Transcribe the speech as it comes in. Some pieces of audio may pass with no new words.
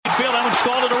One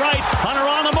stall to the right. Hunter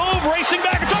on the move, racing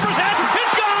back. It's over his head.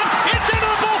 It's gone. It's into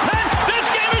the bullpen. This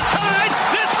game is tied.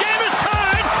 This game is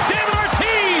tied. David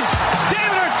Ortiz.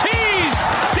 David Ortiz.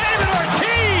 David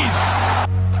Ortiz.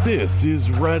 This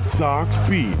is Red Sox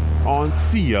Beat on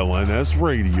CLNS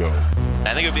Radio.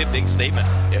 I think it would be a big statement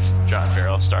if John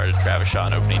Farrell started Travis Shaw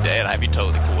on opening day, and I'd be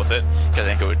totally cool with it, because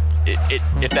I think it would.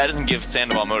 If that doesn't give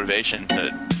Sandoval motivation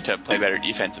to play better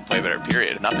defense and play better,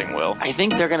 period, nothing will. I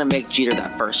think they're going to make Jeter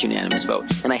that first unanimous vote,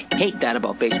 and I hate that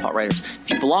about baseball writers.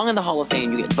 If you belong in the Hall of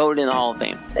Fame, you get voted in the Hall of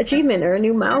Fame. Achievement or a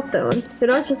new milestone. They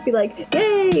don't just be like,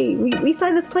 yay, we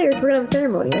signed this player, so we're going to have a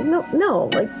ceremony. Like,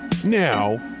 no.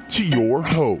 Now, to your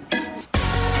hosts.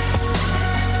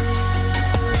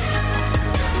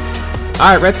 All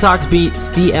right, Red Sox Beat,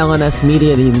 CLNS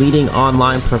Media, the leading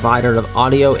online provider of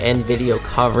audio and video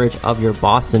coverage of your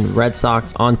Boston Red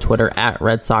Sox, on Twitter at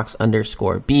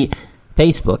RedSox_Beat.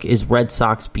 Facebook is Red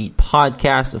Sox Beat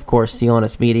Podcast. Of course,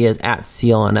 CLNS Media is at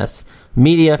CLNS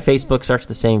Media. Facebook, search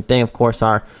the same thing. Of course,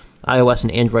 our iOS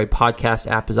and Android podcast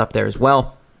app is up there as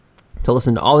well. To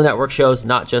listen to all the network shows,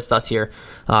 not just us here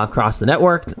across the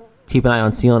network. Keep an eye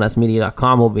on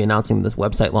clnsmedia.com. We'll be announcing this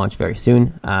website launch very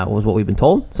soon, was what we've been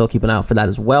told. So keep an eye out for that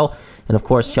as well. And, of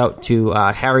course, shout to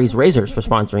Harry's Razors for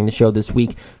sponsoring the show this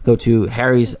week. Go to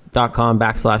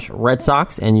harrys.com/Red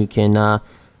Sox, and you can try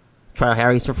out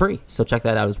Harry's for free. So check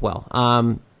that out as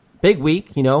well. Big week,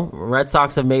 Red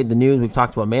Sox have made the news. We've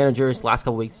talked about managers. Last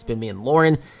couple weeks it's been me and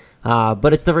Lauren.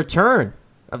 But it's the return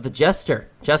of the Jester,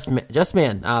 Just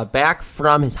Man, back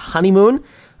from his honeymoon,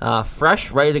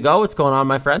 fresh, ready to go. What's going on,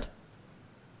 my friend?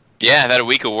 Yeah, I've had a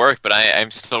week of work, but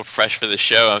I'm still fresh for the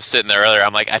show. I was sitting there earlier.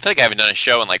 I'm like, I feel like I haven't done a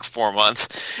show in like 4 months.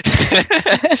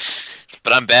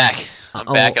 But I'm back.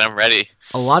 I'm back and I'm ready.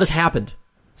 A lot has happened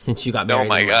since you got married. Oh,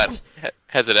 my God.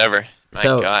 Has it ever? My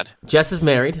God. Jess is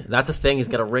married. That's a thing. He's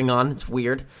got a ring on. It's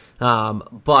weird.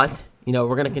 But,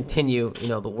 we're going to continue.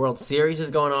 The World Series is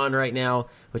going on right now,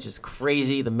 which is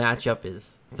crazy. The matchup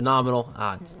is phenomenal.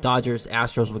 It's Dodgers,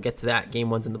 Astros. We'll get to that. Game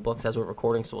 1's in the books as we're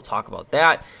recording, so we'll talk about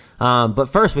that. But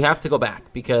first, we have to go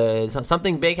back because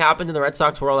something big happened in the Red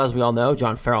Sox world, as we all know.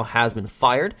 John Farrell has been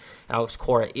fired. Alex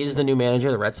Cora is the new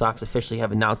manager. The Red Sox officially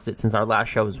have announced it since our last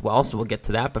show as well, so we'll get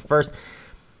to that. But first,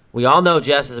 we all know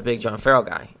Jess is a big John Farrell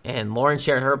guy, and Lauren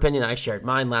shared her opinion. I shared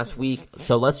mine last week.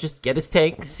 So let's just get his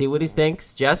take, see what he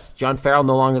thinks. Jess, John Farrell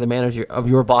no longer the manager of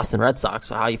your Boston Red Sox,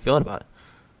 so how are you feeling about it?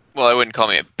 Well, I wouldn't call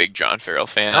me a big John Farrell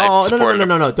fan. Oh,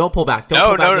 no. Don't pull back.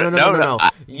 No.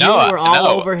 You were all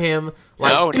over him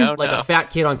like a fat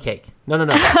kid on cake. No.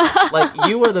 Like,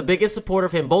 you were the biggest supporter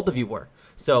of him. Both of you were.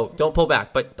 So don't pull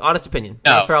back. But honest opinion,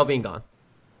 John Farrell being gone.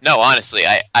 No, honestly,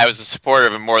 I was a supporter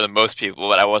of him more than most people,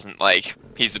 but I wasn't like,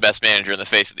 he's the best manager in the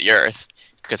face of the earth,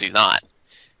 because he's not.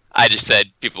 I just said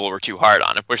people were too hard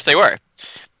on him, which they were.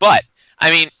 But,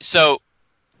 so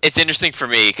it's interesting for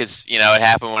me because, it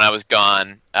happened when I was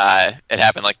gone. It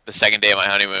happened like the second day of my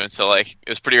honeymoon, so like it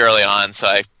was pretty early on, so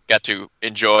I got to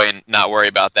enjoy and not worry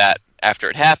about that after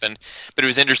it happened. But it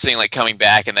was interesting, like, coming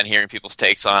back and then hearing people's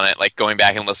takes on it, like going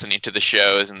back and listening to the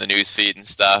shows and the news feed and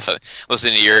stuff, and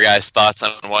listening to your guys' thoughts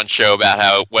on one show about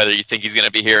how whether you think he's going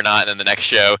to be here or not, and then the next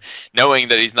show knowing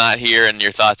that he's not here and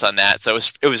your thoughts on that. So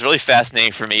it was really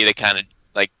fascinating for me to kind of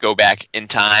like go back in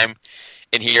time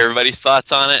and hear everybody's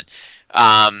thoughts on it,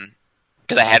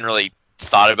 because I hadn't really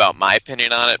thought about my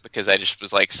opinion on it because I just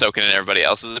was like soaking in everybody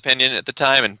else's opinion at the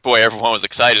time, and boy, everyone was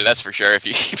excited, that's for sure. If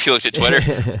you looked at Twitter,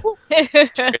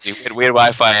 we had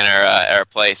Wi-Fi in our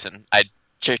place, and I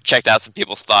checked out some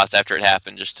people's thoughts after it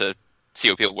happened just to see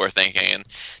what people were thinking, and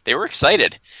they were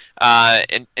excited.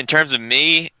 In terms of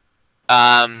me,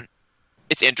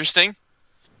 it's interesting.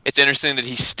 It's interesting that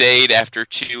he stayed after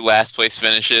 2 last place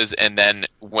finishes and then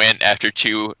went after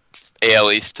 2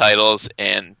 AL East titles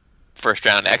and first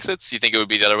round exits. You think it would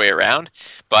be the other way around,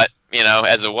 but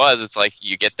as it was, it's like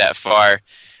you get that far,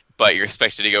 but you're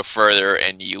expected to go further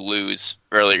and you lose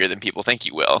earlier than people think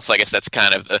you will. So I guess that's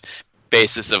kind of the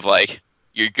basis of like,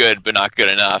 you're good but not good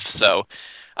enough. So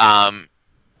I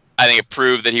think it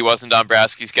proved that he wasn't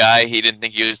Dombrowski's guy. He didn't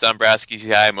think he was Dombrowski's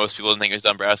guy. Most people didn't think he was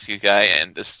Dombrowski's guy,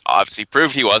 and this obviously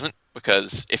proved he wasn't,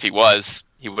 because if he was,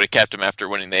 he would have kept him after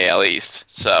winning the AL East.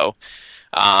 So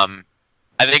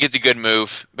I think it's a good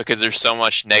move because there's so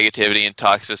much negativity and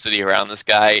toxicity around this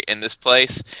guy in this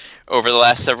place over the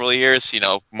last several years,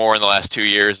 more in the last 2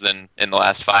 years than in the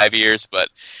last 5 years. But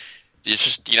it's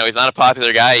just, he's not a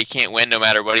popular guy. He can't win no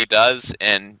matter what he does.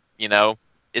 And,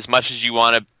 as much as you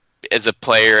want to, as a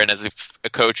player and as a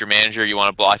coach or manager, you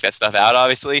want to block that stuff out,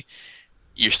 obviously,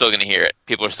 you're still going to hear it.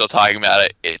 People are still talking about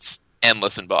it. It's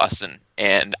endless in Boston,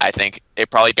 and I think it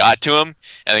probably got to him.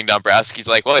 I think Dombrowski's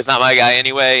like, well, he's not my guy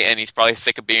anyway, and he's probably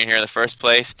sick of being here in the first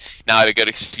place. Now I have a good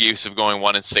excuse of going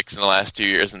 1-6 in the last 2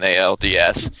 years in the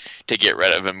ALDS to get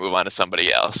rid of him and move on to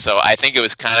somebody else. So I think it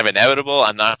was kind of inevitable.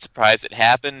 I'm not surprised it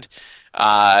happened.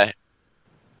 I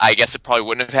guess it probably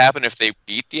wouldn't have happened if they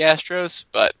beat the Astros,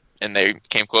 and they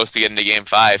came close to getting to Game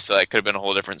 5, so that could have been a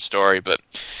whole different story. But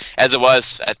as it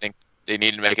was, I think they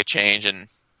needed to make a change, and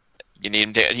you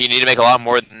need to make a lot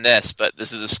more than this. But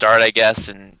this is a start, I guess,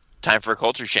 and time for a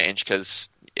culture change because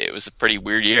it was a pretty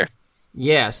weird year.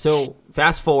 Yeah, so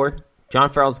fast forward.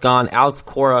 John Farrell's gone. Alex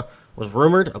Cora was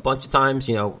rumored a bunch of times.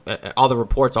 You know, all the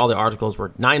reports, all the articles were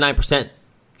 99%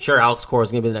 sure Alex Cora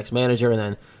is going to be the next manager, and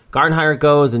then Gardenhire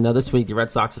goes, and now this week the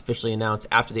Red Sox officially announced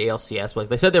after the ALCS, like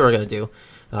they said they were going to do,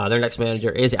 their next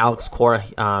manager is Alex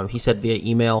Cora. He said via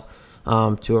email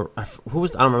to I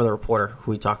don't remember the reporter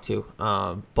who he talked to,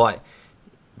 but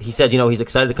he said, he's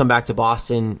excited to come back to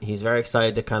Boston. He's very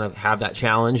excited to kind of have that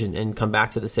challenge and come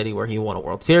back to the city where he won a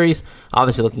World Series.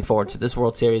 Obviously looking forward to this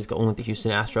World Series, going with the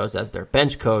Houston Astros as their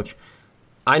bench coach.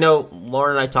 I know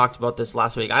Lauren and I talked about this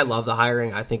last week. I love the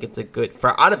hiring. I think it's a good,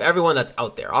 out of everyone that's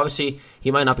out there. Obviously,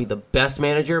 he might not be the best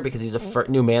manager because he's a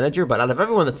new manager, but out of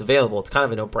everyone that's available, it's kind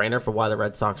of a no-brainer for why the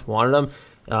Red Sox wanted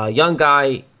him. Young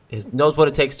guy, knows what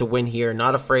it takes to win here,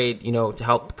 not afraid, to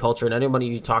help culture. And anybody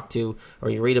you talk to or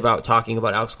you read about talking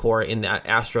about Alex Cora in that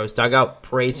Astros dugout,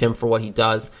 praise him for what he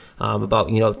does about,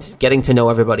 getting to know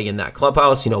everybody in that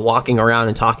clubhouse, walking around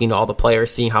and talking to all the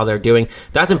players, seeing how they're doing.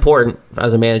 That's important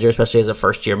as a manager, especially as a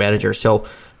first-year manager. So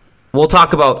we'll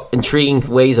talk about intriguing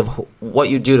ways of what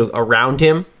you do around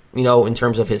him. In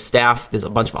terms of his staff, there's a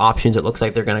bunch of options. It looks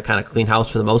like they're going to kind of clean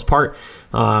house for the most part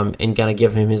and going to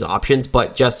give him his options.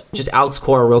 But just Alex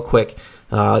Cora real quick,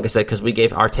 like I said, because we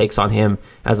gave our takes on him.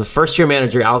 As a first-year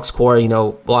manager, Alex Cora, a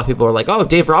lot of people are like, oh,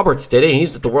 Dave Roberts did it.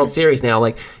 He's at the World Series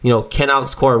now. Can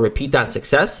Alex Cora repeat that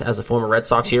success as a former Red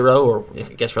Sox hero? Or I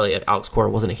guess really Alex Cora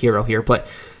wasn't a hero here. But,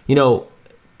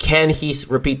 can he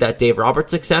repeat that Dave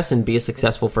Roberts success and be a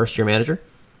successful first-year manager?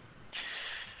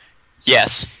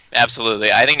 Yes.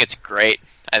 Absolutely. I think it's great.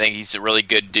 I think he's a really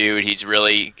good dude. He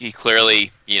clearly,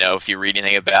 if you read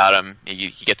anything about him, he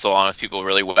gets along with people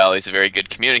really well. He's a very good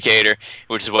communicator,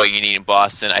 which is what you need in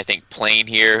Boston. I think playing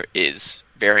here is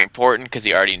very important because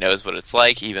he already knows what it's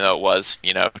like, even though it was,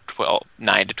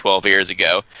 9 to 12 years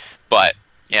ago. But,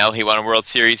 he won a World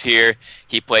Series here.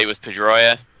 He played with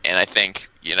Pedroia, and I think,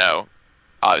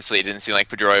 obviously it didn't seem like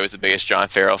Pedroia was the biggest John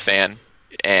Farrell fan,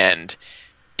 and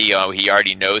he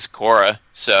already knows Cora,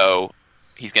 so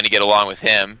he's going to get along with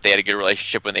him. They had a good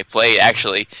relationship when they played.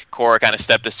 Actually, Cora kind of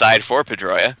stepped aside for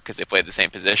Pedroia because they played the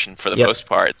same position for the most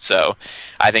part. So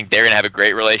I think they're going to have a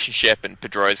great relationship, and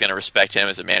Pedroia is going to respect him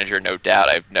as a manager, no doubt.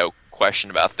 I have no question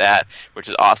about that, which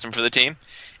is awesome for the team.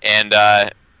 And,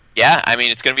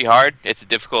 it's going to be hard. It's a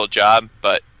difficult job,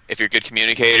 but if you're a good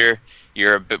communicator,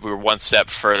 we're one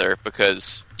step further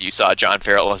because you saw John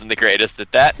Farrell wasn't the greatest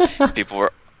at that. People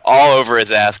were all over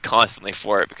his ass constantly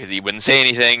for it because he wouldn't say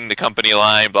anything, the company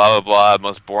line, blah, blah, blah,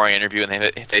 most boring interview in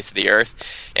the face of the earth.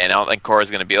 And I don't think Cora's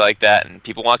going to be like that. And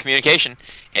people want communication,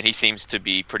 and he seems to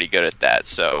be pretty good at that.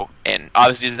 So, and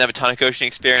obviously he doesn't have a ton of coaching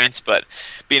experience, but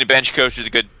being a bench coach is a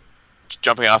good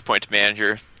jumping off point to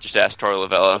manager. Just ask Torey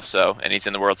Lovullo. And he's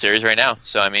in the World Series right now.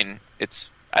 So,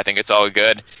 I think it's all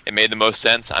good. It made the most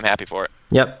sense. I'm happy for it.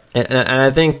 Yep, and I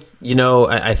think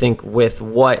I think with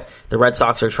what the Red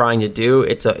Sox are trying to do,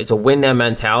 it's a win now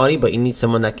mentality, but you need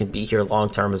someone that can be here long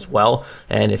term as well.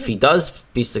 And if he does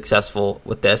be successful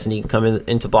with this, and he can come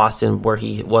into Boston where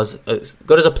he was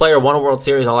good as a player, won a World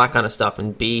Series, all that kind of stuff,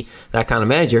 and be that kind of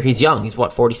manager, he's young. He's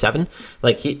 47.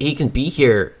 Like he can be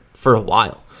here for a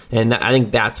while. And I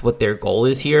think that's what their goal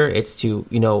is here. It's to,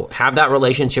 have that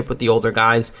relationship with the older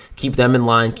guys, keep them in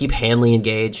line, keep Hanley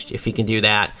engaged if he can do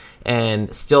that,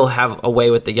 and still have a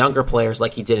way with the younger players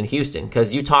like he did in Houston.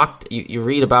 Because you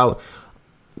read about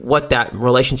what that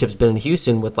relationship's been in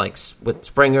Houston with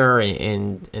Springer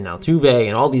and Altuve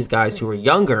and all these guys who were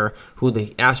younger, who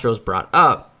the Astros brought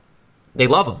up. They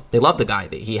love him. They love the guy.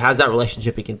 He has that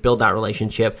relationship. He can build that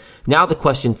relationship. Now the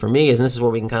question for me is, and this is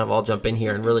where we can kind of all jump in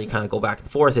here and really kind of go back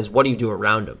and forth, is what do you do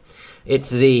around him? It's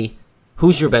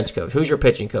who's your bench coach? Who's your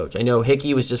pitching coach? I know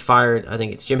Hickey was just fired. I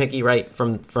think it's Jim Hickey, right,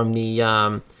 from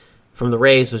the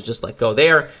Rays, was just let go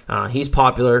there. He's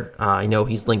popular. I know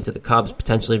he's linked to the Cubs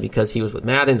potentially because he was with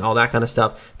Madden, all that kind of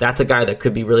stuff. That's a guy that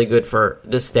could be really good for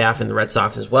this staff and the Red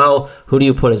Sox as well. Who do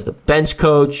you put as the bench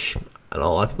coach? I know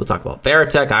a lot of people talk about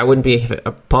Veritek. I wouldn't be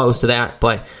opposed to that,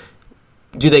 but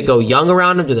do they go young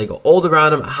around him? Do they go old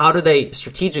around him? How do they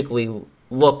strategically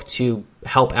look to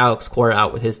help Alex Cora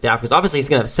out with his staff? Because obviously he's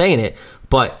going to have a say in it,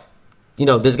 but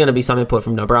there's going to be some input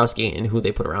from Dombrowski and who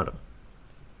they put around him.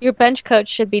 Your bench coach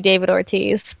should be David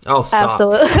Ortiz. Oh, stop.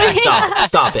 Absolutely.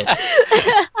 Stop it.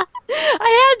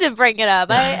 I had to bring it up.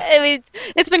 I mean,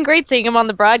 it's been great seeing him on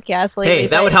the broadcast lately. Hey,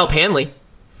 that would help Hanley.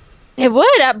 It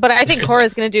would, but I think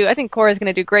Cora's going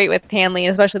to do great with Hanley,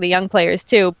 especially the young players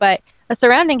too. But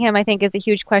surrounding him, I think, is a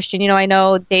huge question. I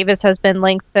know Davis has been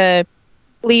linked to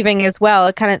leaving as well.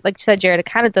 It kind of, like you said, Jared, it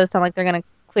kind of does sound like they're going to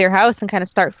clear house and kind of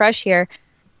start fresh here.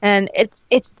 And it's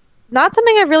not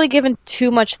something I've really given too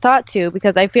much thought to,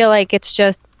 because I feel like it's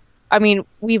just,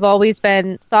 we've always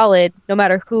been solid no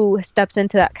matter who steps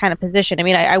into that kind of position.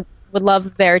 I would love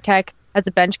Veritek as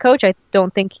a bench coach. I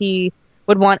don't think he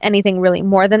would want anything really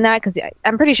more than that, because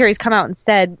I'm pretty sure he's come out and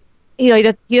said,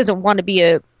 he doesn't want to be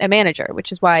a manager,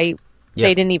 which is why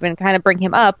they didn't even kind of bring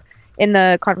him up in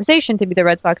the conversation to be the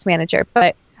Red Sox manager.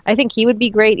 But I think he would be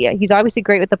great. Yeah, he's obviously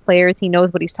great with the players. He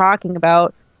knows what he's talking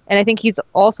about. And I think he's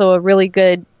also a really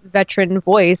good veteran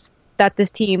voice that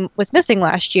this team was missing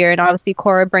last year. And obviously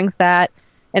Cora brings that.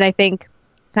 And I think,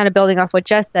 kind of building off what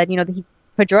Jess said, him and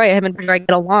Pedroia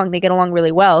get along. They get along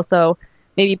really well. So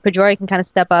maybe Pedroia can kind of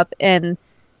step up, and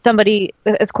somebody,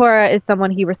 as Cora is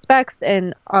someone he respects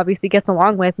and obviously gets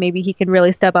along with, maybe he can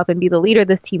really step up and be the leader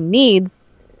this team needs.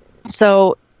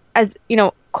 So, as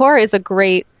Cora is a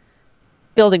great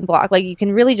building block. Like, you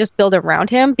can really just build around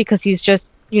him, because he's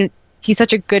just, he's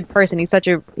such a good person. He's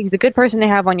a good person to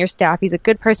have on your staff. He's a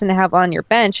good person to have on your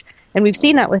bench. And we've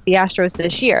seen that with the Astros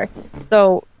this year.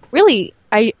 So really,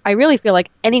 I really feel like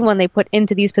anyone they put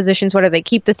into these positions, whether they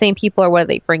keep the same people or whether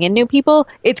they bring in new people,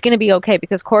 it's going to be okay,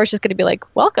 because Cora's just going to be like,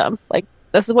 welcome. Like,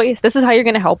 this is how you're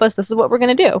going to help us. This is what we're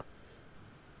going to do.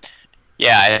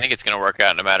 Yeah, I think it's going to work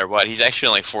out no matter what. He's actually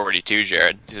only 42,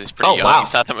 Jared. He's pretty young. Wow.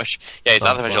 He's not that much. Yeah, he's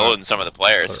not that much older than some of the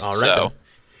players. So,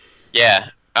 yeah.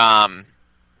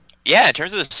 In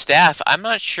terms of the staff, I'm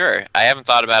not sure. I haven't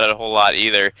thought about it a whole lot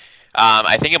either.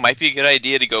 I think it might be a good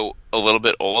idea to go a little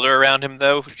bit older around him,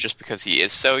 though, just because he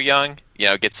is so young.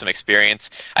 Get some experience.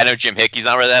 I know Jim Hickey's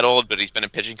not really that old, but he's been a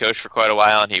pitching coach for quite a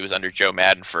while, and he was under Joe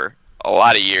Madden for a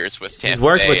lot of years with Tampa He's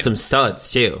worked Bay. with some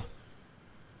studs, too.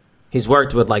 He's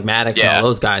worked with, like, Maddox and all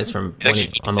those guys from when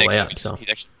he's on the way up.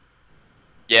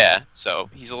 So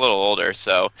he's a little older.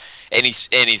 So, and he's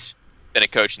been a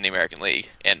coach in the American League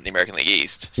and the American League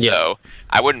East. So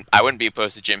I wouldn't be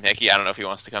opposed to Jim Hickey. I don't know if he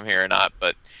wants to come here or not,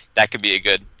 but that could be a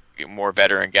good, more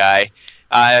veteran guy.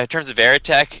 In terms of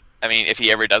Veritek, if he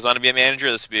ever does want to be a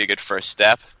manager, this would be a good first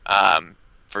step,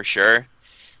 for sure.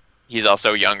 He's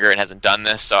also younger and hasn't done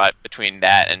this, so between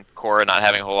that and Cora not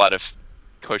having a whole lot of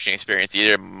coaching experience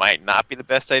either, might not be the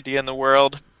best idea in the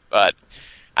world. But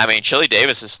Chili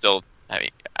Davis is still, I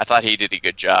thought he did a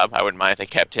good job. I wouldn't mind if they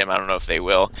kept him. I don't know if they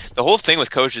will. The whole thing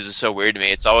with coaches is so weird to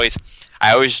me.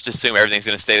 I always just assume everything's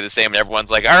going to stay the same, and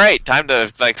everyone's like, all right, time to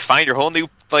find your whole new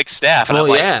staff. And I'm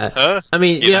like, huh?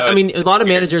 A lot of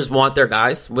managers want their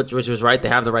guys, which was right. They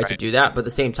have the right to do that. But at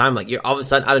the same time, you're all of a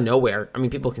sudden out of nowhere.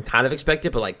 People can kind of expect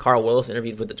it, but Carl Willis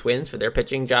interviewed with the Twins for their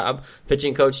pitching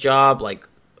coach job.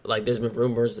 Like there's been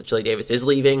rumors that Chili Davis is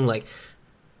leaving. I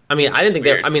didn't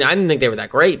think they were that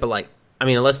great, but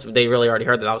unless they really already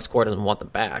heard that Alex Cora doesn't want them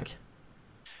back.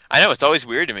 I know, it's always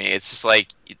weird to me. It's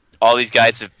just all these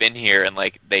guys have been here and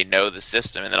they know the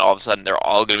system, and then all of a sudden they're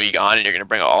all going to be gone, and you're going to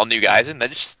bring all new guys in.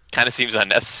 That just kind of seems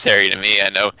unnecessary to me. I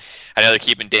know they're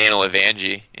keeping Daniel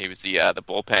Evangi. He was the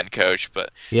bullpen coach,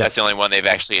 but that's the only one they've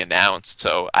actually announced.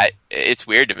 So it's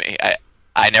weird to me.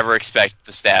 I never expect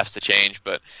the staffs to change,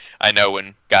 but I know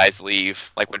when guys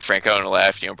leave, like when Francona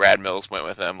left, Brad Mills went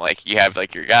with him. You have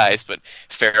your guys, but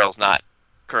Farrell's not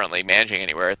currently managing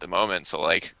anywhere at the moment. So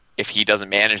if he doesn't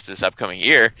manage this upcoming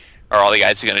year, are all the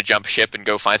guys going to jump ship and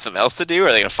go find something else to do?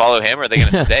 Are they going to follow him, or are they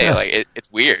going to stay?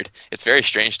 It's weird. It's very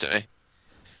strange to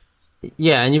me.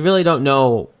 Yeah, and you really don't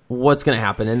know what's going to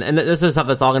happen. And this is stuff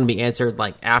that's all going to be answered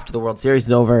after the World Series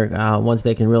is over, once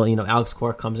they can really, Alex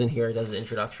Cora comes in here, does an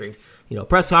introductory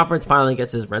press conference, finally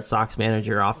gets his Red Sox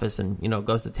manager office and,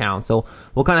 goes to town. So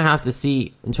we'll kind of have to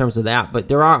see in terms of that. But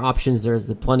there are options.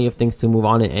 There's plenty of things to move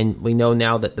on. And we know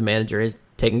now that the manager is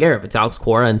taken care of. It's Alex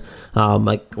Cora. And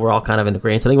we're all kind of in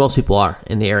agreement. I think most people are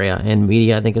in the area. And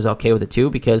media, I think, is okay with it too,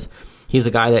 because he's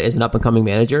a guy that is an up-and-coming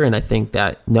manager. And I think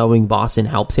that knowing Boston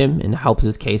helps him and helps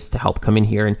his case to help come in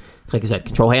here and, like I said,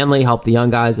 control Hanley, help the young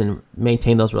guys, and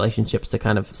maintain those relationships to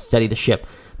kind of steady the ship.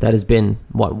 That has been,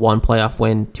 one playoff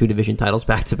win, 2 division titles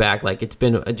back-to-back. It's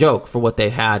been a joke for what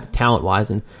they had talent-wise,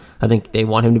 and I think they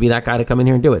want him to be that guy to come in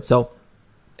here and do it. So,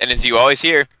 and as you always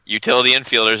hear, utility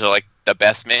infielders are the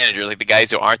best managers, like the guys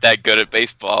who aren't that good at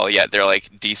baseball, yet they're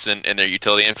like decent in their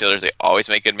utility infielders. They always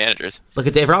make good managers. Look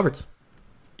at Dave Roberts.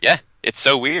 Yeah, it's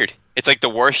so weird. It's like the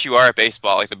worse you are at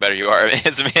baseball, like the better you are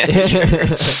as a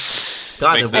manager.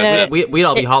 God, we'd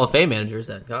all be Hall of Fame managers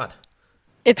then. God.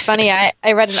 It's funny. I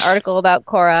read an article about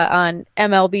Cora on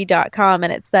MLB.com,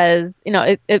 and it says,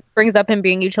 it brings up him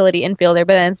being utility infielder,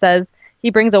 but then it says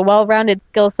he brings a well-rounded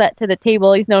skill set to the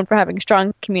table. He's known for having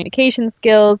strong communication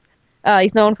skills.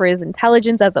 He's known for his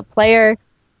intelligence as a player.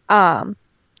 And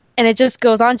it just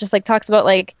goes on, just like talks about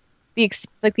like the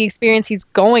experience he's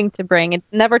going to bring. It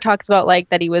never talks about like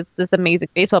that he was this amazing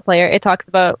baseball player. It talks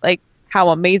about like how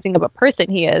amazing of a person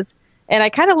he is. And I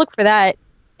kind of look for that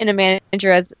in a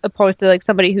manager as opposed to like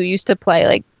somebody who used to play.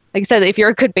 Like I said, if you're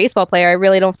a good baseball player, I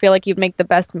really don't feel like you'd make the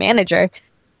best manager.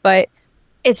 But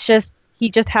it's just, he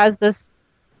just has this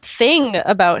thing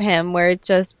about him where it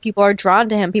just, people are drawn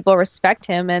to him, people respect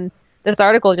him. And this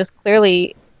article just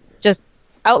clearly just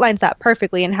outlines that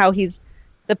perfectly, and how he's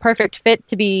the perfect fit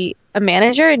to be a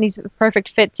manager, and he's a perfect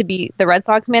fit to be the Red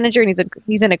Sox manager, and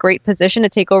he's in a great position to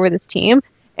take over this team.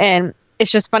 And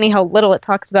it's just funny how little it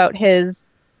talks about his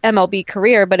MLB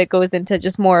career, but it goes into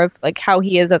just more of like how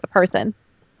he is as a person.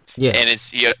 Yeah, and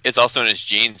it's also in his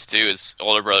genes too. His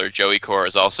older brother Joey Cora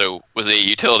was a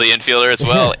utility infielder as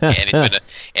well, and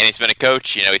he's been a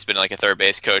coach. He's been like a third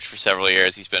base coach for several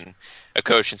years. He's been a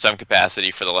coach in some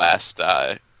capacity for the last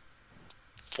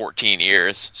 14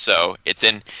 years. So it's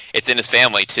in his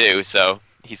family too. So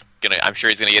I'm sure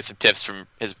he's gonna get some tips from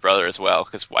his brother as well.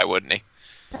 Because why wouldn't he?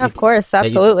 Of course,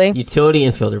 absolutely. Utility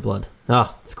infielder blood.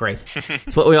 Oh, it's great.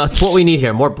 It's what we need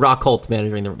here. More Brock Holt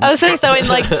managing the. I was saying, so in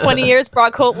like 20 years,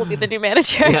 Brock Holt will be the new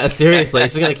manager. Yeah, seriously,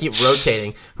 it's going to keep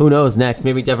rotating. Who knows next?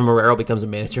 Maybe Devin Marrero becomes a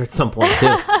manager at some point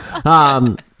too.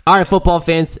 All right, football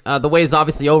fans, the wait is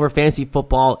obviously over. Fantasy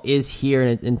football is here,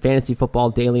 and Fantasy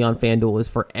Football Daily on FanDuel is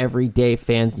for everyday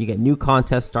fans. You get new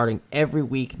contests starting every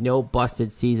week, no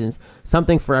busted seasons,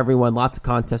 something for everyone, lots of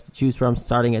contests to choose from,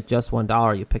 starting at just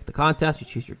 $1. You pick the contest, you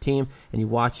choose your team, and you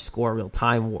watch, score real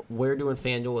time. We're doing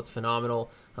FanDuel. It's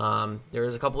phenomenal.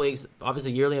 There's a couple leagues,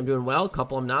 obviously yearly I'm doing well, a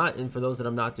couple I'm not, and for those that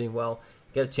I'm not doing well,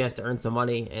 get a chance to earn some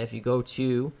money. And if you go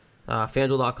to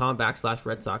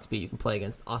FanDuel.com/Red Sox Beat, you can play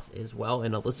against us as well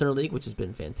in a listener league, which has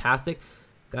been fantastic.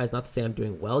 Guys, not to say I'm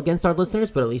doing well against our listeners,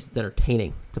 but at least it's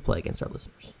entertaining to play against our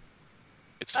listeners.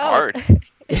 It's hard.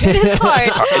 It is hard.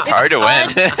 It's hard to win.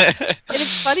 And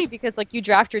it's funny because like you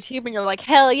draft your team and you're like,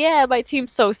 hell yeah, my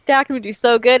team's so stacked, we do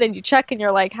so good, and you check and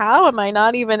you're like, how am I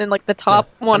not even in like the top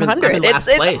 100? I'm in last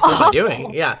place. What am I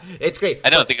doing? Yeah, it's great. I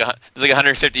know, there's like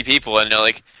 150 people, and they're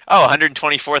like,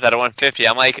 124th out of 150.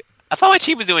 I'm like, I thought my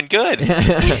team was doing good.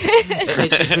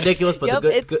 It's ridiculous, but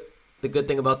the good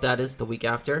thing about that is the week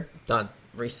after, done,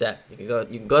 reset. You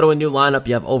can go to a new lineup.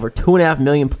 You have over 2.5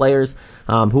 million players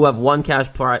who have won cash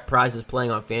prizes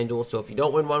playing on FanDuel. So if you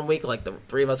don't win one week, like the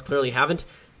three of us clearly haven't,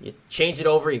 you change it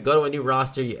over, you go to a new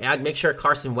roster, make sure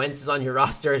Carson Wentz is on your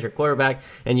roster as your quarterback,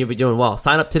 and you'll be doing well.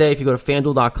 Sign up today if you go to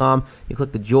FanDuel.com. You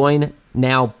click the Join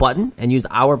Now button and use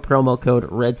our promo code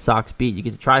RedSoxBeat. You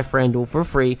get to try FanDuel for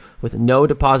free with no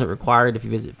deposit required if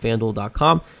you visit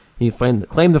FanDuel.com. You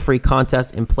claim the free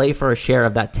contest and play for a share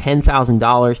of that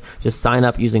 $10,000. Just sign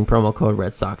up using promo code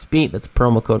RedSoxBeat. That's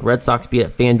promo code RedSoxBeat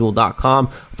at FanDuel.com.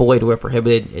 Full way to where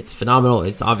prohibited. It's phenomenal.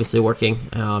 It's obviously working.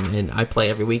 And I play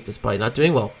every week despite not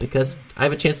doing well because I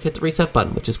have a chance to hit the reset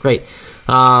button, which is great.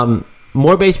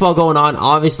 More baseball going on.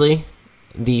 Obviously,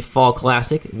 the Fall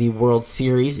Classic, the World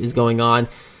Series is going on. It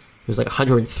was like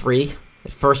 103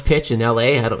 at first pitch in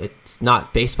LA. It's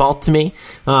not baseball to me.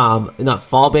 Not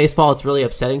fall baseball. It's really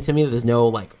upsetting to me that there's no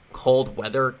like cold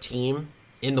weather team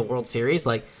in the World Series.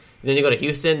 Like then you go to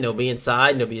Houston, they'll be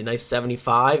inside, and it'll be a nice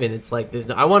 75, and it's like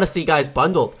I want to see guys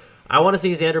bundled. I want to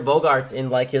see Xander Bogaerts in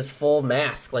like his full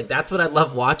mask. Like that's what I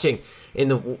love watching. In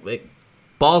the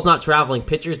ball's not traveling,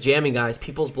 pitchers jamming guys,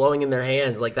 people's blowing in their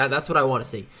hands. Like that's what I want to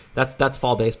see. That's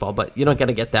fall baseball, but you're not going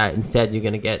to get that. Instead, you're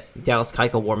going to get Dallas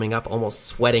Keuchel warming up, almost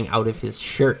sweating out of his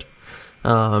shirt. It's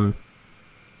not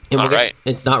right.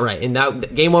 It's not right. And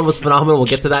that game one was phenomenal. We'll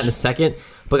get to that in a second.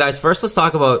 But guys, first let's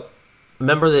talk about a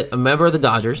member of the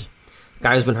Dodgers, a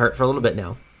guy who's been hurt for a little bit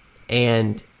now,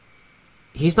 and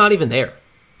he's not even there.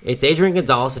 It's Adrian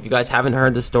Gonzalez. If you guys haven't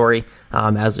heard the story,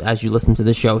 as you listen to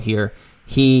the show here,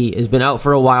 he has been out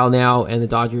for a while now, and the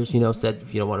Dodgers, said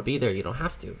if you don't want to be there, you don't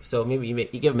have to. So maybe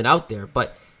you give him an out there,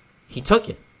 but he took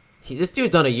it. This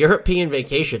dude's on a European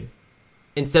vacation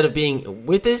instead of being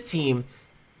with his team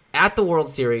at the World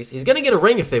Series. He's going to get a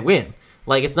ring if they win.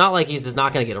 Like, it's not like he's just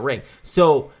not going to get a ring.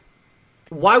 So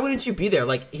why wouldn't you be there?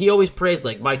 Like, he always praised,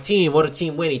 like, my team, what a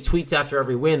team win. He tweets after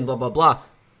every win, blah, blah, blah.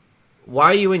 why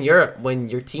are you in Europe when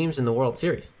your team's in the World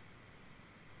Series?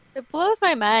 It blows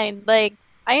my mind. Like,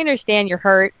 I understand you're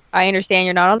hurt. I understand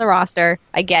you're not on the roster.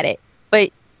 I get it.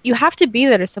 But you have to be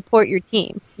there to support your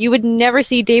team. You would never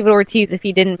see David Ortiz if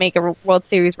he didn't make a World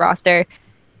Series roster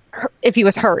if he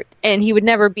was hurt. And he would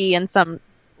never be in some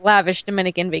lavish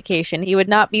Dominican vacation. He would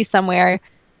not be somewhere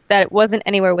that wasn't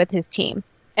anywhere with his team.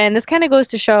 And this kind of goes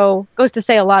to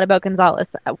say a lot about Gonzalez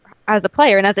as a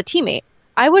player and as a teammate.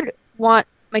 I would want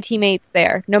my teammates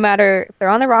there, no matter if they're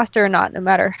on the roster or not, no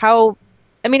matter how.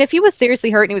 I mean, if he was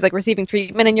seriously hurt and he was like receiving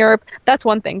treatment in Europe, that's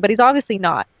one thing, but he's obviously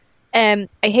not. And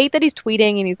I hate that he's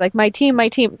tweeting and he's like, my team.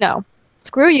 No,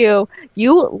 screw you.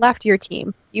 You left your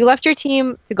team. You left your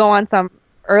team to go on some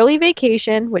early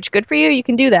vacation, which good for you. You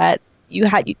can do that. You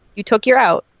took your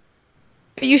out.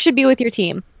 But you should be with your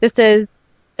team. This is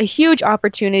a huge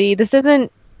opportunity. It's not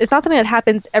something that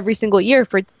happens every single year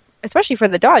especially for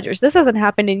the Dodgers. This hasn't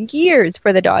happened in years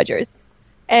for the Dodgers.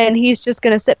 And he's just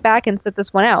going to sit back and sit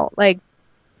this one out. Like,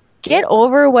 get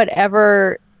over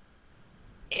whatever.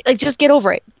 Like, just get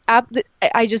over it.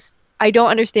 I don't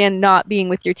understand not being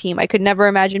with your team. I could never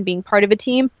imagine being part of a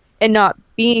team and not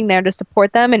being there to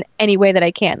support them in any way that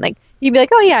I can. Like, you'd be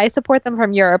like, oh yeah, I support them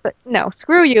from Europe. But no,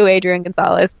 screw you, Adrian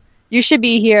Gonzalez. You should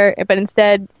be here, but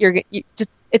instead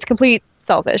it's complete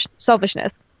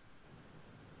selfishness.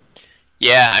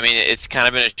 Yeah, I mean, it's kind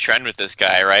of been a trend with this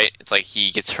guy, right? It's like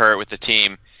he gets hurt with the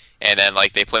team, and then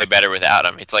like they play better without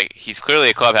him. It's like he's clearly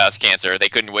a clubhouse cancer. They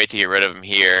couldn't wait to get rid of him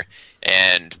here,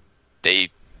 and they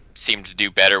seem to do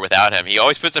better without him. He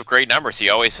always puts up great numbers. He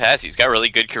always has. He's got really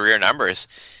good career numbers,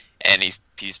 and he's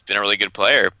been a really good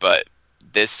player. But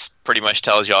this pretty much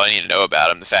tells you all you need to know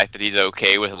about him. The fact that he's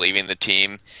okay with leaving the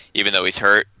team, even though he's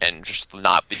hurt, and just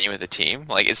not being with the team.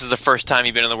 Like, this is the first time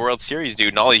he's been in the World Series, dude.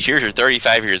 And all these years, you're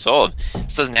 35 years old.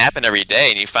 This doesn't happen every day,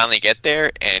 and you finally get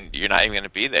there, and you're not even going to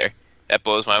be there. That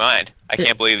blows my mind. I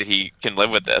can't believe that he can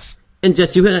live with this. And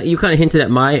Jess, you kind of hinted at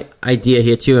my idea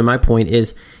here too, and my point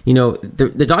is,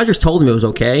 the Dodgers told him it was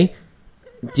okay.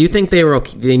 Do you think they were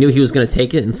okay? They knew he was going to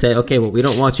take it and say, okay, well, we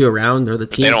don't want you around, or the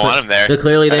team. They don't want him there.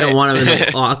 Clearly, they don't want him in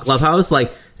the clubhouse.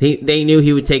 Like, they knew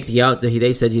he would take the out.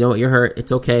 They said, you know what, you're hurt.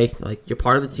 It's okay. Like, you're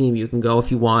part of the team. You can go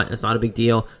if you want. It's not a big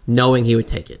deal. Knowing he would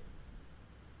take it.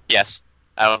 Yes.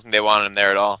 I don't think they wanted him there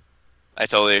at all. I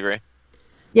totally agree.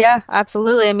 Yeah,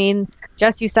 absolutely. I mean,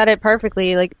 Jess, you said it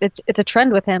perfectly. Like, it's a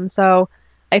trend with him. So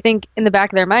I think in the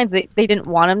back of their minds, they didn't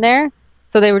want him there.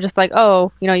 So they were just like, oh,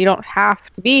 you don't have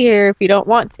to be here if you don't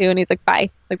want to. And he's like, bye.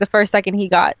 Like, the first second he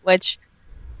got, which,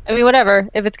 I mean, whatever.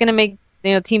 If it's going to make,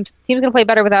 teams going to play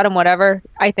better without him, whatever.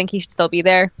 I think he should still be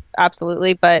there.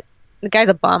 Absolutely. But the guy's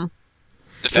a bum.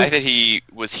 The fact that he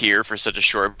was here for such a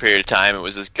short period of time and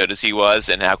was as good as he was,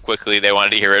 and how quickly they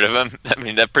wanted to get rid of him, I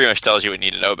mean, that pretty much tells you what you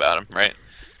need to know about him, right?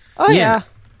 Oh, yeah.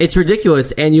 It's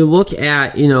ridiculous. And you look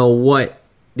at, what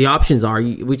the options are.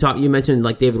 You mentioned,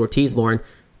 like, David Ortiz, Lauren.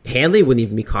 Hanley wouldn't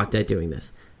even be caught dead doing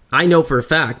this. I know for a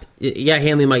fact,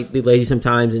 Hanley might be lazy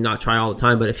sometimes and not try all the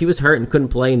time, but if he was hurt and couldn't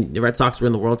play and the Red Sox were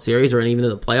in the World Series or even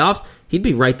in the playoffs, he'd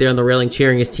be right there on the railing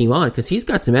cheering his team on because he's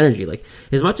got some energy. Like,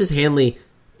 as much as Hanley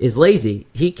is lazy,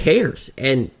 he cares.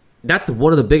 And that's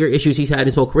one of the bigger issues he's had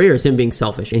his whole career is him being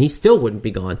selfish, and he still wouldn't be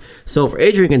gone. So for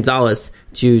Adrian Gonzalez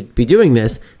to be doing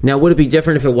this, now would it be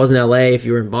different if it wasn't LA, if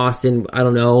you were in Boston? I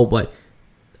don't know, but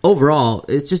overall,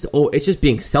 it's just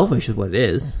being selfish is what it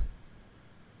is.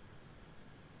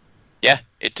 Yeah,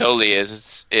 it totally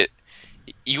is.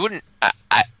 You wouldn't. I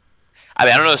mean, I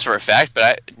don't know this for a fact,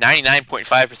 but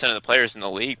 99.5% of the players in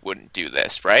the league wouldn't do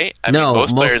this, right? I mean,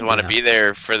 most players want to be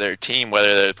there for their team,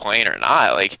 whether they're playing or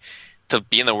not. Like, to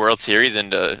be in the World Series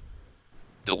and to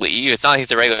leave, it's not like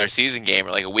it's a regular season game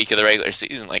or like a week of the regular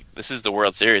season. Like, this is the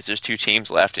World Series. There's 2 teams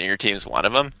left, and your team's one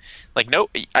of them. Like,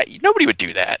 nobody would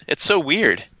do that. It's so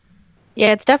weird.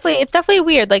 Yeah, it's definitely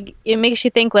weird. Like, it makes you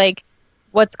think like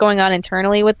what's going on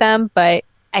internally with them, but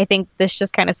I think this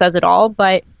just kind of says it all.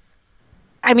 But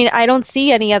I mean, I don't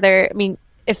see any other. I mean,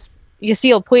 if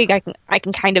Yasiel Puig, I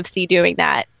can kind of see doing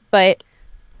that, but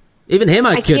even him,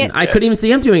 I couldn't. I couldn't even see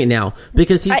him doing it now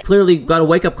because he's clearly got a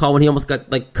wake up call when he almost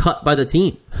got like cut by the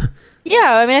team.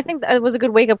 Yeah, I mean, I think that was a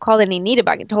good wake up call that he needed.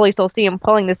 But I can totally still see him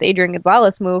pulling this Adrian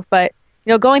Gonzalez move. But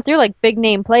going through like big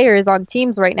name players on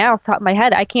teams right now, off the top of my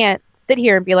head, I can't sit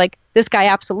here and be like, this guy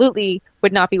absolutely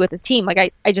would not be with his team.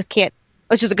 Like, I just can't,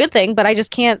 which is a good thing, but I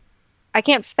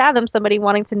can't fathom somebody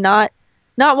wanting to not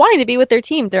wanting to be with their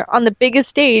team. They're on the biggest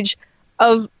stage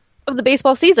of the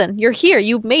baseball season. You're here,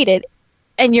 you've made it,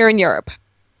 and you're in Europe.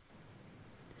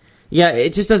 Yeah,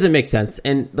 it just doesn't make sense.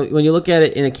 And when you look at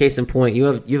it in a case in point, you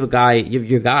have your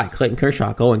guy Clayton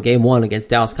Kershaw going Game 1 against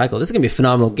Dallas Keuchel. This is going to be a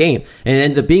phenomenal game, and it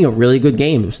ended up being a really good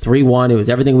game. It was 3-1. It was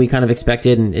everything we kind of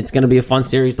expected, and it's going to be a fun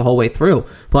series the whole way through.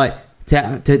 But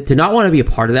to not want to be a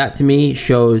part of that, to me,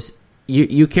 shows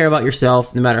you care about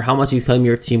yourself. No matter how much you claim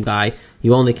you're a team guy,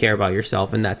 you only care about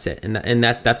yourself, and that's it. And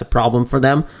that's a problem for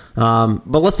them.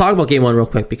 But let's talk about Game 1 real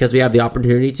quick, because we have the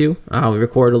opportunity to. We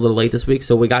recorded a little late this week,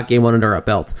 so we got Game 1 under our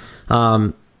belt.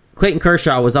 Clayton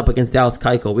Kershaw was up against Dallas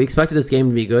Keuchel. We expected this game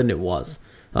to be good, and it was.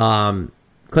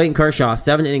 Clayton Kershaw,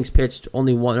 7 innings pitched,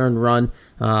 only 1 earned run,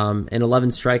 and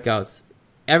 11 strikeouts.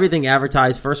 Everything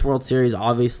advertised, first World Series,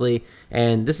 obviously,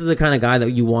 and this is the kind of guy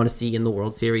that you want to see in the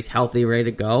World Series, healthy, ready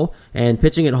to go, and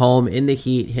pitching at home in the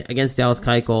heat against Dallas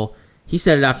Keuchel. He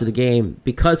said it after the game,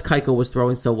 because Keuchel was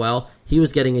throwing so well, he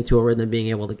was getting into a rhythm, being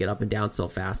able to get up and down so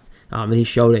fast, and he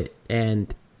showed it,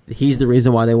 and he's the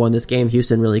reason why they won this game.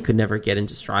 Houston really could never get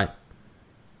into stride.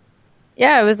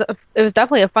 Yeah, it was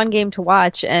definitely a fun game to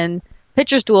watch, and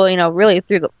pitcher's duel, really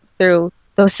through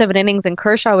those 7 innings, and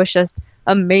Kershaw was just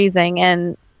amazing.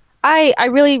 And I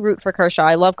really root for Kershaw.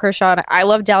 I love Kershaw, and I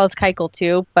love Dallas Keuchel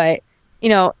too, but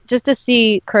just to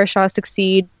see Kershaw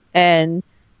succeed and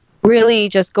really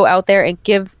just go out there and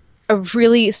give a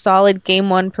really solid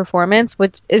Game 1 performance,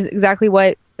 which is exactly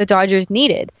what the Dodgers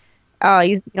needed.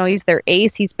 He's their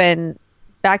ace. He's been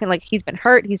back, and he's been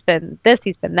hurt. He's been this.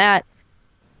 He's been that.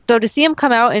 So to see him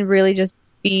come out and really just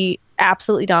be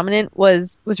absolutely dominant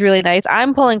was really nice.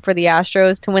 I'm pulling for the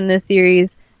Astros to win this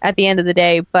series at the end of the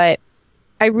day, but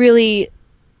it was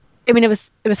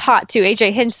hot too.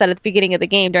 AJ Hinch said at the beginning of the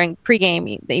game during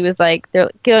pregame, he was like, "Give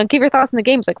your thoughts on the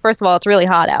game." He's like, "First of all, it's really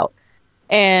hot out,"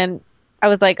 and I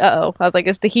was like, "Uh-oh." I was like,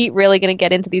 "Is the heat really going to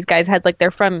get into these guys' heads?" Like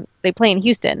they play in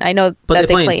Houston. I know that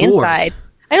they play inside.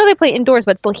 I know they play indoors,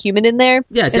 but it's still humid in there.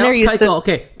 Yeah, Dallas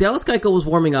Keuchel was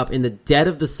warming up in the dead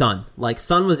of the sun.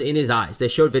 Sun was in his eyes. They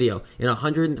showed video in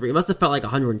 103. It must have felt like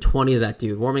 120 of that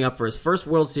dude warming up for his first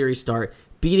World Series start,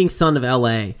 beating Sun of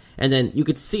LA, and then you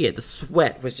could see it. The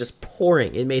sweat was just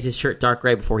pouring. It made his shirt dark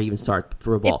gray before he even started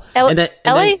through a ball.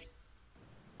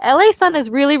 LA sun is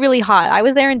really, really hot. I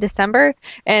was there in December,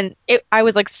 and I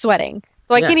was sweating.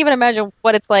 So I can't even imagine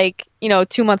what it's like,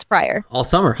 2 months prior. All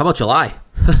summer. How about July?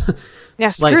 Yeah,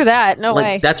 screw that. No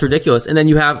way. That's ridiculous. And then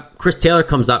you have Chris Taylor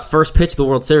comes up, first pitch of the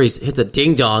World Series, hits a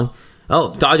ding dong.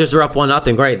 Oh, Dodgers are up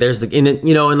 1-0. Great. There's that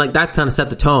kind of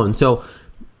set the tone. So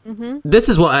this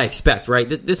is what I expect, right?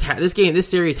 This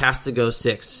series has to go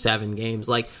 6-7 games.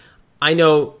 I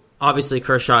know obviously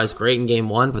Kershaw is great in Game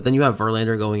 1, but then you have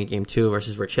Verlander going in Game 2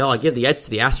 versus Rich Hill. I give the edge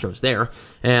to the Astros there,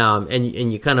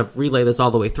 and you kind of relay this all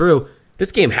the way through.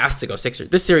 This series has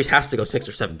to go 6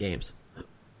 or 7 games.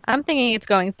 I'm thinking it's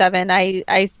going 7.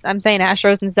 I'm saying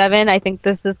Astros in 7. I think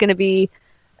this is going to be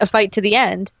a fight to the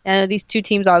end. These two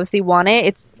teams obviously want it.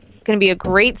 It's going to be a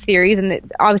great series, and it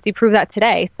obviously proved that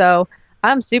today. So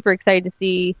I'm super excited to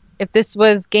see if this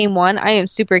was Game 1. I am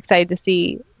super excited to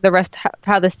see the rest,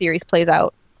 how the series plays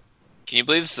out. Can you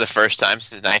believe this is the first time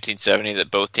since 1970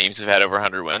 that both teams have had over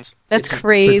 100 wins? It's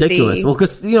crazy. Ridiculous. Well,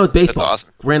 because, baseball,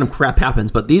 awesome. Random crap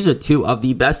happens, but these are two of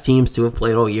the best teams to have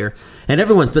played all year. And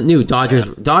everyone knew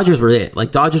Dodgers were it.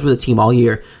 Dodgers were the team all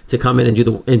year to come in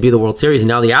and be the World Series. And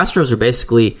now the Astros are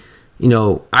basically,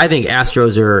 I think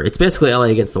it's basically LA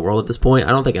against the world at this point.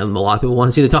 I don't think a lot of people want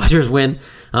to see the Dodgers win.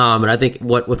 And I think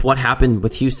with what happened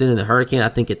with Houston and the Hurricane, I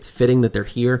think it's fitting that they're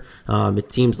here.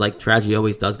 It seems like tragedy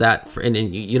always does that. And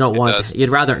you don't want, you'd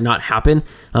rather it not happen.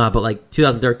 But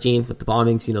 2013 with the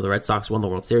bombings, the Red Sox won the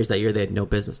World Series that year. They had no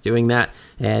business doing that.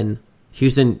 And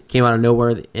Houston came out of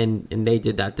nowhere, and they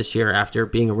did that this year after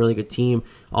being a really good team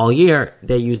all year.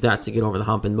 They used that to get over the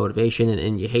hump and motivation,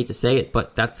 and you hate to say it,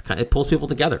 but it pulls people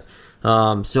together.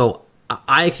 So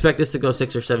I expect this to go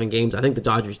 6 or 7 games. I think the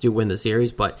Dodgers do win the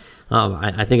series, but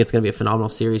I think it's going to be a phenomenal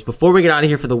series. Before we get out of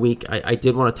here for the week, I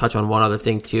did want to touch on one other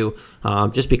thing too,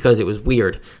 just because it was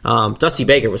weird. Dusty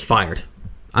Baker was fired.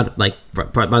 By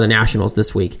the Nationals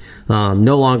this week.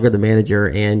 No longer the manager,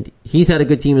 and he's had a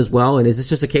good team as well. And is this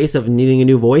just a case of needing a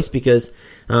new voice? Because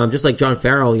just like John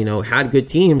Farrell, had good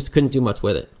teams, couldn't do much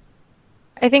with it.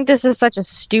 I think this is such a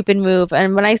stupid move.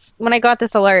 And when I got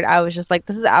this alert, I was just like,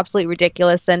 this is absolutely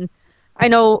ridiculous. And I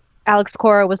know Alex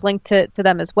Cora was linked to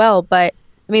them as well, but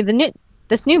I mean,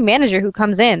 this new manager who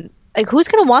comes in, who's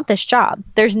going to want this job?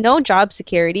 There's no job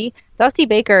security. Dusty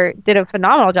Baker did a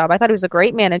phenomenal job. I thought he was a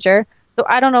great manager. So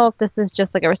I don't know if this is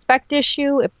just a respect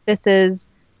issue, if this is,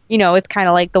 it's kind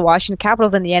of like the Washington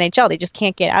Capitals in the NHL. They just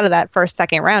can't get out of that first,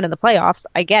 second round in the playoffs.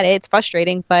 I get it. It's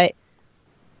frustrating, but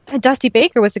Dusty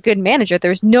Baker was a good manager.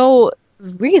 There's no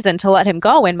reason to let him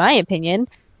go, in my opinion.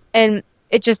 And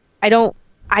it just I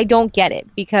don't get it,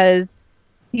 because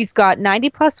he's got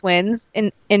 90+ wins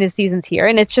in his seasons here,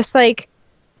 and it's just like,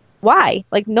 why?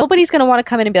 Like, nobody's going to want to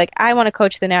come in and be like, I want to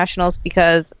coach the Nationals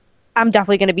because I'm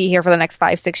definitely going to be here for the next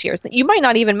 5-6 years. You might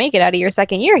not even make it out of your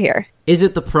second year here. Is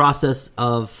it the process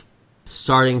of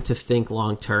starting to think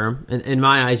long term? In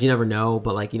my eyes, you never know,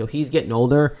 but like, he's getting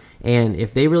older, and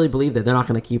if they really believe that they're not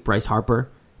going to keep Bryce Harper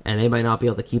and they might not be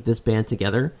able to keep this band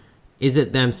together, is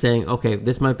it them saying, okay,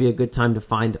 this might be a good time to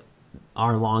find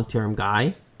our long term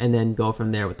guy and then go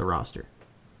from there with the roster?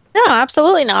 No,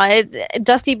 absolutely not.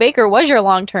 Dusty Baker was your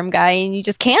long term guy, and you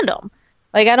just canned him.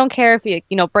 Like, I don't care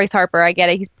if Bryce Harper, I get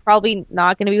it. He's probably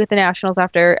not going to be with the Nationals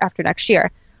after next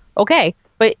year. Okay,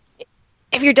 but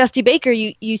if you're Dusty Baker,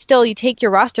 you take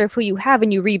your roster of who you have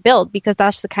and you rebuild, because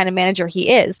that's the kind of manager he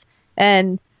is.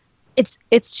 And it's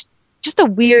just a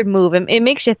weird move. It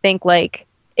makes you think, like,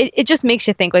 it just makes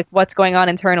you think, like, what's going on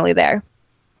internally there.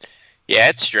 Yeah,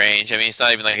 it's strange. I mean, it's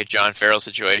not even like a John Farrell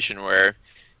situation where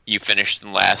you finished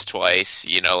them last twice.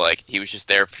 Like, he was just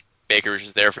there. Baker was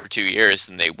just there for 2 years,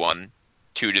 and they won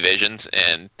 2 divisions,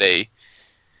 and I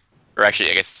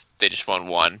guess they just won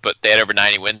 1, but they had over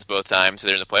 90 wins both times. So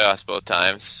they're in the playoffs both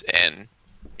times, and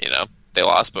they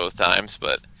lost both times.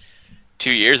 But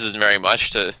 2 years isn't very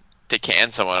much to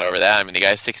can someone over that. I mean, the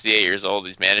guy's 68 years old.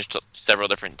 He's managed several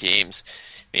different teams.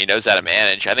 He knows how to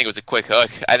manage. I think it was a quick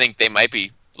hook. I think they might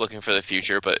be looking for the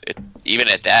future, but even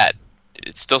at that,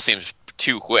 it still seems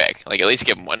too quick. Like, at least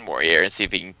give him 1 more year and see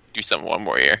if he can do something 1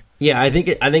 more year. Yeah, I think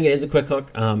it is a quick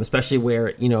hook, especially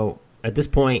where, at this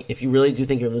point, if you really do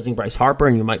think you're losing Bryce Harper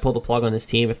and you might pull the plug on this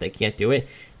team if they can't do it,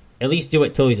 at least do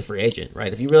it till he's a free agent,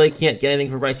 right? If you really can't get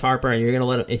anything for Bryce Harper and you're going to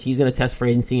let him, if he's going to test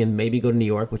free agency and maybe go to New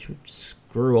York, which would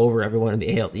screw over everyone in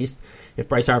the AL East if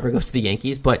Bryce Harper goes to the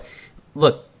Yankees. But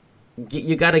look,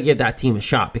 you got to give that team a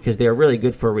shot, because they're really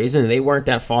good for a reason, and they weren't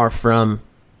that far from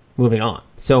moving on.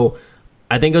 So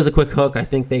I think it was a quick hook. I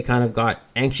think they kind of got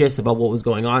anxious about what was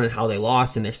going on and how they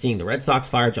lost, and they're seeing the Red Sox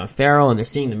fire John Farrell, and they're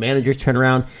seeing the managers turn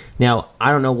around. Now,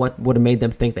 I don't know what would have made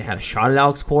them think they had a shot at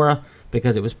Alex Cora,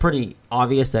 because it was pretty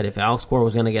obvious that if Alex Cora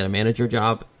was going to get a manager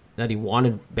job that he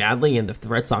wanted badly, and if the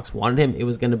Red Sox wanted him, it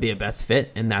was going to be a best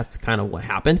fit, and that's kind of what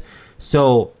happened.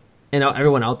 So,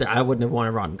 everyone out there, I wouldn't have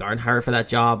wanted Ron Gardenhire for that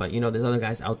job, but, there's other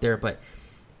guys out there, but...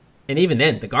 And even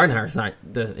then, the Gardenhire sign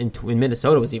in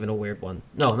Minnesota was even a weird one.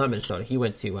 No, not Minnesota. He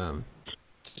went to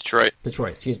Detroit.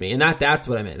 Excuse me. And that's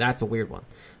what I meant. That's a weird one.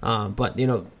 But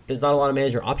there's not a lot of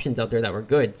manager options out there that were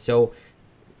good. So,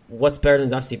 what's better than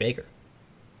Dusty Baker?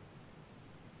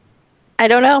 I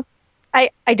don't know.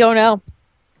 I don't know.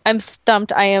 I'm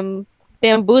stumped. I am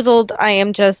bamboozled. I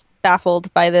am just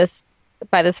baffled by this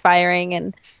firing,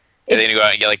 and. They need to go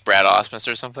out and get like Brad Ausmus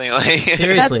or something. Like,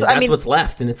 seriously, that's what's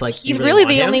left, and it's like he's really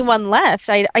the only one left.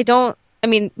 I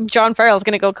mean, John Farrell's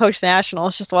going to go coach the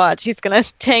Nationals. Just watch, he's going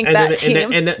to tank that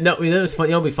team. No, it was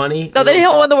funny. It'll be funny. No, they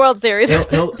don't win the World Series.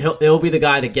 He'll be the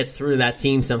guy that gets through to that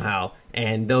team somehow,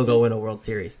 and they'll go win a World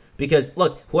Series. Because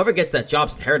look, whoever gets that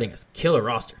job's inheriting a killer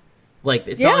roster. Like,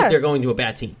 it's not like they're going to a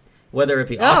bad team. Whether it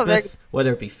be Ausmus,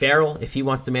 whether it be Farrell, if he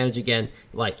wants to manage again,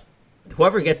 like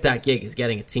whoever gets that gig is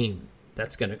getting a team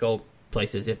that's going to go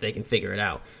places if they can figure it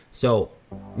out. So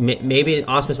maybe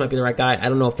Ausmus might be the right guy. I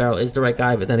don't know if Farrell is the right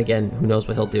guy, but then again, who knows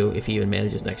what he'll do if he even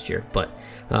manages next year. But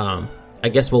I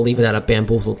guess we'll leave it at a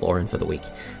bamboozled Lauren for the week.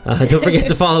 Don't forget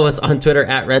to follow us on Twitter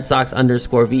at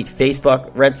 @RedSox_beat, Facebook,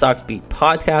 Red Sox Beat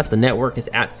Podcast. The network is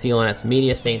at CLNS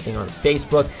Media. Same thing on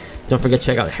Facebook. Don't forget to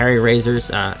check out Harry's Razors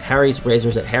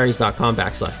at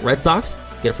harrys.com/Red Sox.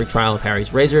 Get a free trial of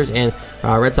Harry's Razors, and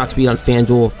Red Sox Beat on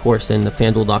FanDuel, of course, and the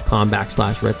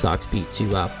FanDuel.com/Red Sox Beat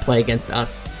to play against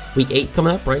us. Week 8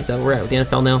 coming up, right? Is that where we're at with the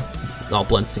NFL now? It all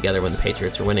blends together when the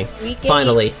Patriots are winning.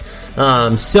 Finally.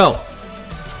 So,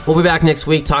 we'll be back next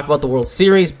week, talk about the World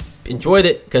Series. Enjoyed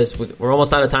it, because we're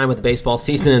almost out of time with the baseball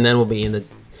season, and then we'll be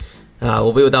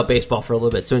without baseball for a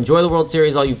little bit. So enjoy the World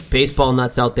Series, all you baseball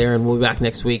nuts out there, and we'll be back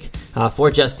next week. For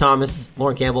Jess Thomas,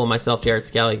 Lauren Campbell, and myself, Jared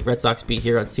Scally, Red Sox Beat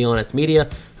here on CLNS Media.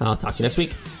 I'll talk to you next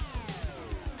week.